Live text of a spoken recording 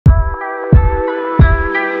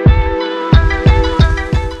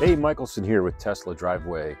Hey, Michelson here with Tesla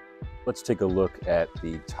Driveway. Let's take a look at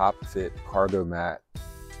the Topfit Cargo Mat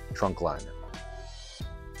trunk liner.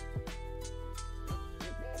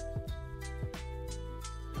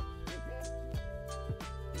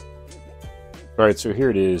 All right, so here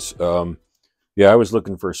it is. Yeah, I was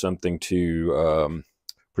looking for something to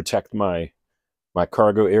protect my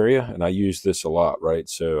cargo area, and I use this a lot, right?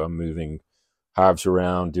 So I'm moving hives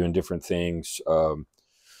around, doing different things,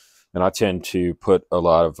 and I tend to put a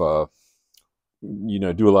lot of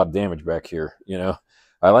do a lot of damage back here.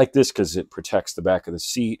 I like this because it protects the back of the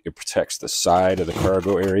seat. It protects the side of the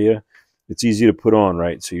cargo area. It's easy to put on,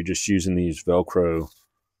 right? So you're just using these Velcro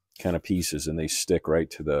kind of pieces, and they stick right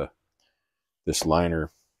to this liner.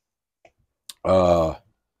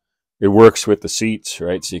 It works with the seats,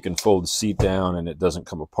 right? So you can fold the seat down and it doesn't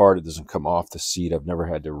come apart. It doesn't come off the seat. I've never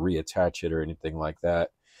had to reattach it or anything like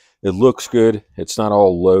that. It looks good. It's not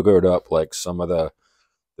all logoed up like some of the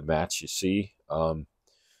mats you see. The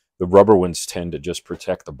rubber ones tend to just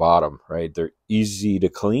protect the bottom, right? They're easy to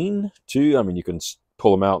clean too. I mean, you can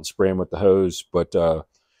pull them out and spray them with the hose, but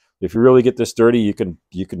if you really get this dirty, you can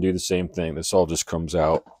do the same thing. This all just comes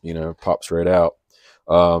out, pops right out,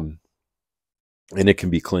 and it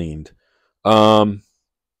can be cleaned.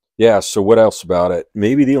 Yeah. So what else about it?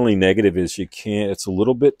 Maybe the only negative is it's a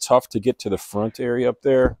little bit tough to get to the front area up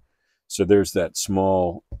there. So there's that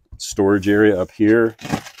small storage area up here,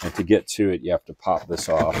 and to get to it, you have to pop this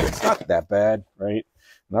off. It's not that bad, right?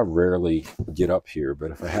 And I rarely get up here,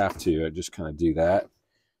 but if I have to, I just kind of do that,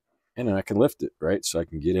 and then I can lift it, right? So I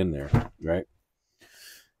can get in there, right?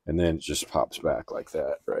 And then it just pops back like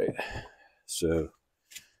that, right? So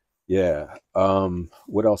yeah,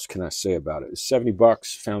 what else can I say about it? It's 70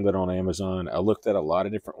 bucks, found it on Amazon. I looked at a lot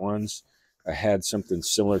of different ones. I had something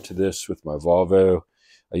similar to this with my Volvo.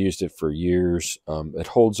 I used it for years. It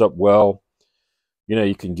holds up well.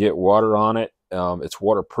 You can get water on it. It's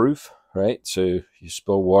waterproof, right? So you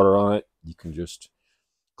spill water on it, you can just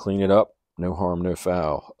clean it up. No harm, no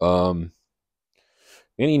foul.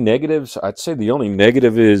 Any negatives? I'd say the only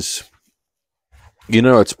negative is,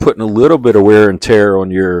 it's putting a little bit of wear and tear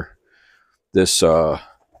on this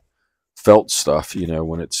felt stuff,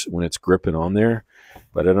 when it's gripping on there.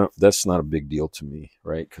 But that's not a big deal to me,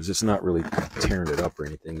 right? Because it's not really tearing it up or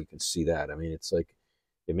anything. You can see that. I mean, it's like,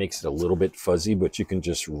 it makes it a little bit fuzzy, but you can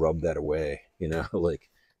just rub that away, like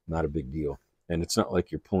not a big deal. And it's not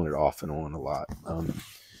like you're pulling it off and on a lot.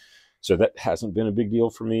 So that hasn't been a big deal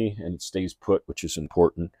for me, and it stays put, which is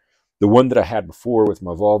important. The one that I had before with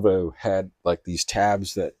my Volvo had like these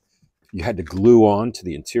tabs that you had to glue on to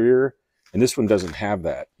the interior. And this one doesn't have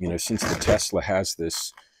that. Since the Tesla has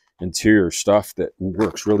this interior stuff that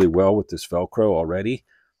works really well with this Velcro already,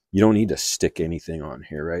 you don't need to stick anything on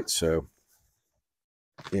here, right? So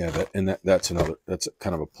yeah, that's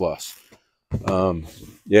kind of a plus.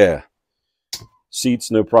 Yeah,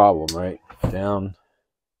 seats, no problem, right? Down.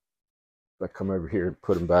 If I come over here and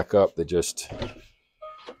put them back up, they just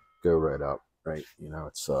go right up, right?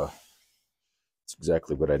 It's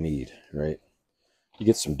exactly what I need, right? You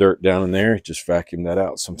get some dirt down in there, just vacuum that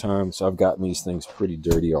out. Sometimes I've gotten these things pretty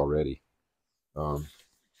dirty already.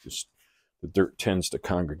 Just the dirt tends to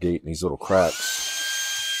congregate in these little cracks.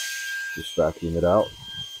 Just vacuum it out.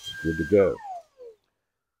 Good to go.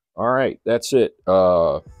 All right, that's it.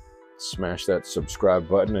 Smash that subscribe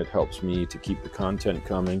button. It helps me to keep the content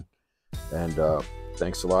coming. And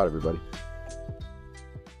thanks a lot, everybody.